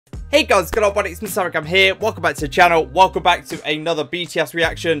Hey guys, good old buddy, it's Mr. I'm here. Welcome back to the channel. Welcome back to another BTS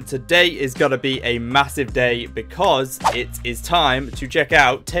reaction. Today is going to be a massive day because it is time to check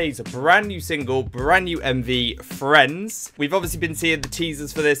out TAE's brand new single, brand new MV, Friends. We've obviously been seeing the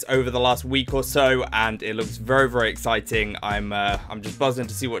teasers for this over the last week or so, and it looks very, very exciting. I'm just buzzing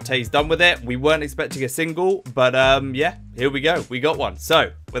to see what TAE's done with it. We weren't expecting a single, but yeah, here we go. We got one.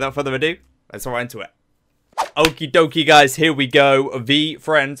 So, without further ado, let's get right into it. Okie dokie guys, here we go. The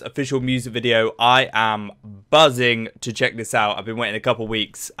Friends official music video. I am buzzing to check this out. I've been waiting a couple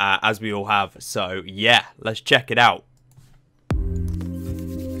weeks, as we all have. So yeah, let's check it out. You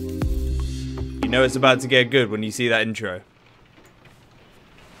know it's about to get good when you see that intro.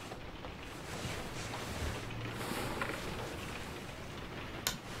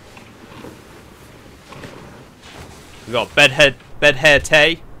 We got bed hair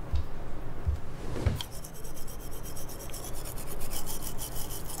TAE.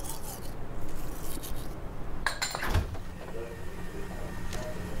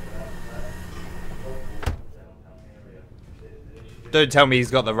 Don't tell me he's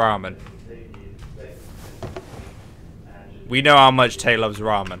got the ramen. We know how much TAE loves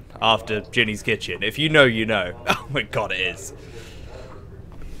ramen after Ginny's Kitchen. If you know, you know. Oh my god, it is.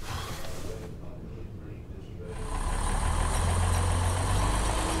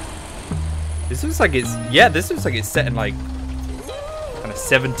 This looks like it's, yeah, this looks like it's set in like kind of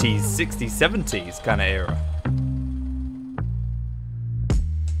 70s, 60s, 70s kind of era.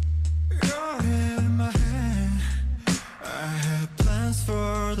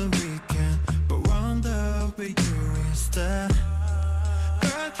 For the weekend, but wound up with you instead.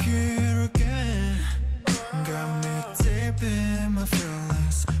 Back here again, got me deep in my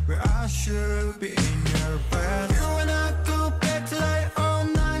feelings, where I should be in your bed. You and I go back to like all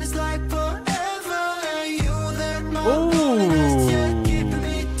night, it's like forever. And you that moment, keeping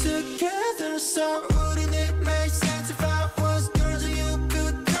me together. So wouldn't it make sense if I was yours and you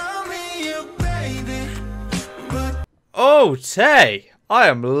could call me your baby? But oh, TAE! I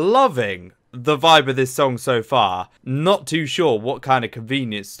am loving the vibe of this song so far. Not too sure what kind of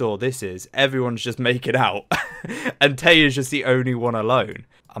convenience store this is. Everyone's just making out. And TAE is just the only one alone.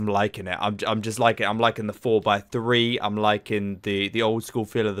 I'm liking it. I'm just liking it. I'm liking the 4x3. I'm liking the old school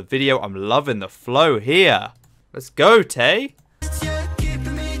feel of the video. I'm loving the flow here. Let's go, TAE.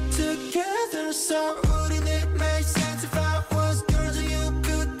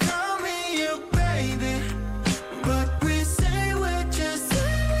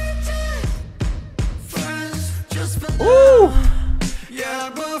 Ooh. Yeah,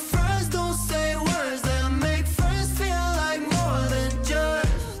 but friends don't say words that make friends feel like more than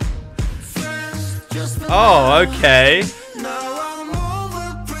just friends. Just oh, okay. Now I'm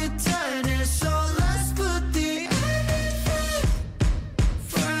over pretending, so let's put the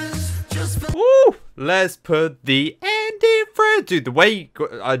friends just for Ooh, let's put the end in friends. Dude, the way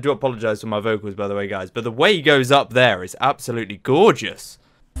I do apologize for my vocals, by the way, guys, but the way he goes up there is absolutely gorgeous.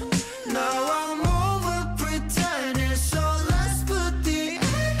 now I'm over pretending, so let's put the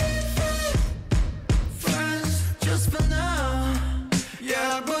friends just for now.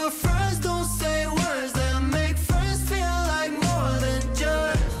 Yeah, but friends don't say words that make friends feel like more than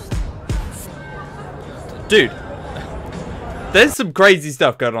just. Dude, there's some crazy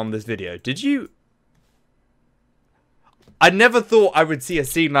stuff going on in this video. Did you? I never thought I would see a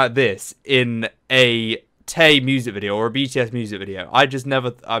scene like this in a TAE music video or a BTS music video. I just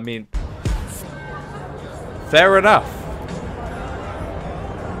never, I mean, fair enough.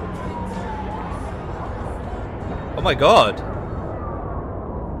 Oh my god.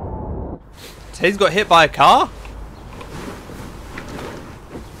 TAE's got hit by a car?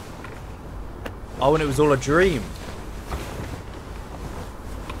 Oh, and it was all a dream.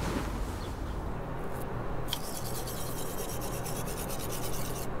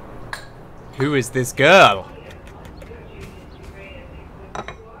 Who is this girl?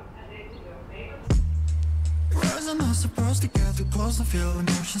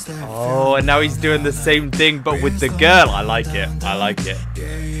 Oh, and now he's doing the same thing, but with the girl. I like it. I like it.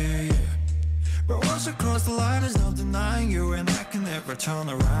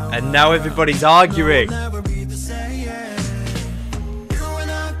 And now everybody's arguing.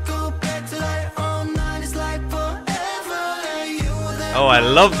 Oh, I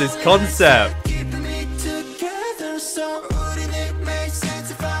love this concept.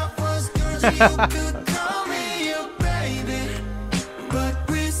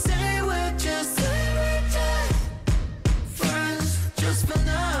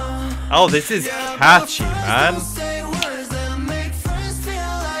 Oh, this is catchy, man.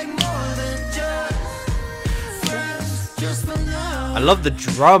 I love the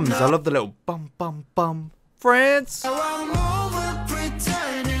drums. I love the little bum bum bum. France.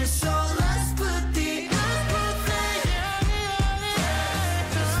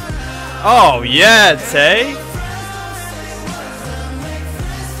 Oh yeah, TAE.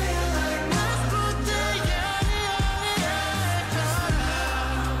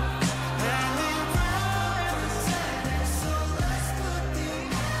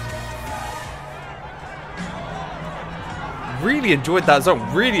 Really enjoyed that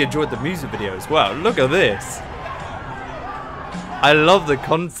song. Really enjoyed the music video as well. Look at this. I love the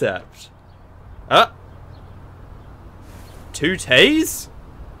concept. 2 TAEs?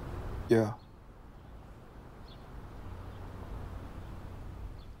 Yeah.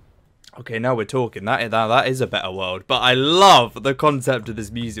 Okay, now we're talking. That is a better world. But I love the concept of this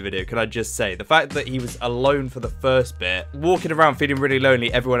music video, can I just say. The fact that he was alone for the first bit, walking around feeling really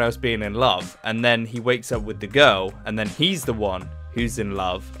lonely, everyone else being in love, and then he wakes up with the girl, and then he's the one who's in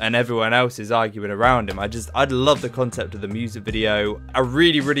love, and everyone else is arguing around him. I love the concept of the music video. I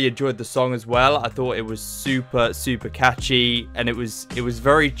really enjoyed the song as well. I thought it was super catchy, and it was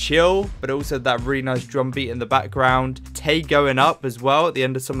very chill, but also that really nice drum beat in the background. TAE going up as well at the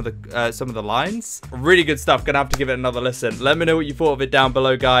end of some of the lines. Really good stuff. Gonna have to give it another listen. Let me know what you thought of it down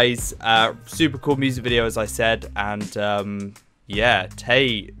below, guys. Super cool music video, as I said, and yeah,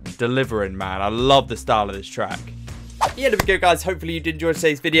 TAE delivering, man. I love the style of this track. Yeah, there we go, guys. Hopefully you did enjoy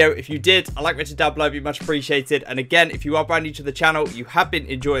today's video. If you did, a like button down below would be much appreciated. And again, if you are brand new to the channel, you have been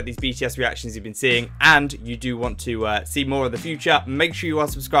enjoying these BTS reactions you've been seeing, and you do want to see more in the future, make sure you are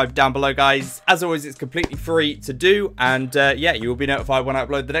subscribed down below, guys. As always, it's completely free to do, and yeah, you will be notified when I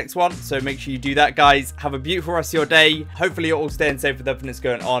upload the next one, so make sure you do that, guys. Have a beautiful rest of your day. Hopefully you're all staying safe with everything that's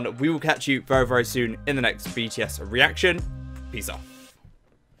going on. We will catch you very soon in the next BTS reaction. Peace out.